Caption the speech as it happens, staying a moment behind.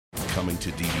Coming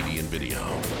to DVD and video,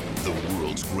 the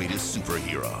world's greatest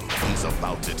superhero is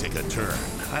about to take a turn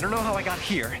I don't know how I got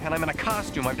here, and I'm in a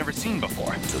costume I've never seen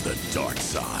before. to the dark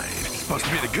side. Supposed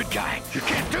to be the good guy. You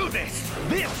can't do this!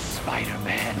 This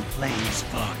Spider-Man plays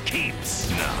for keeps.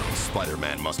 Now,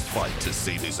 Spider-Man must fight to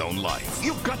save his own life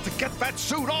You've got to get that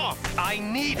suit off! I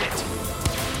need it!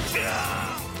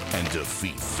 and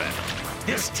defeat Venom.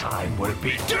 This time will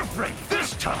be different.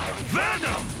 This time,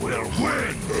 Venom will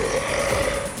win.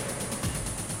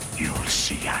 You'll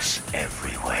see us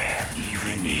everywhere,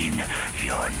 even in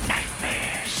your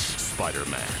nightmares.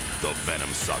 Spider-Man, the Venom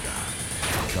Saga.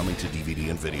 Coming to DVD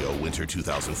and video winter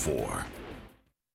 2004.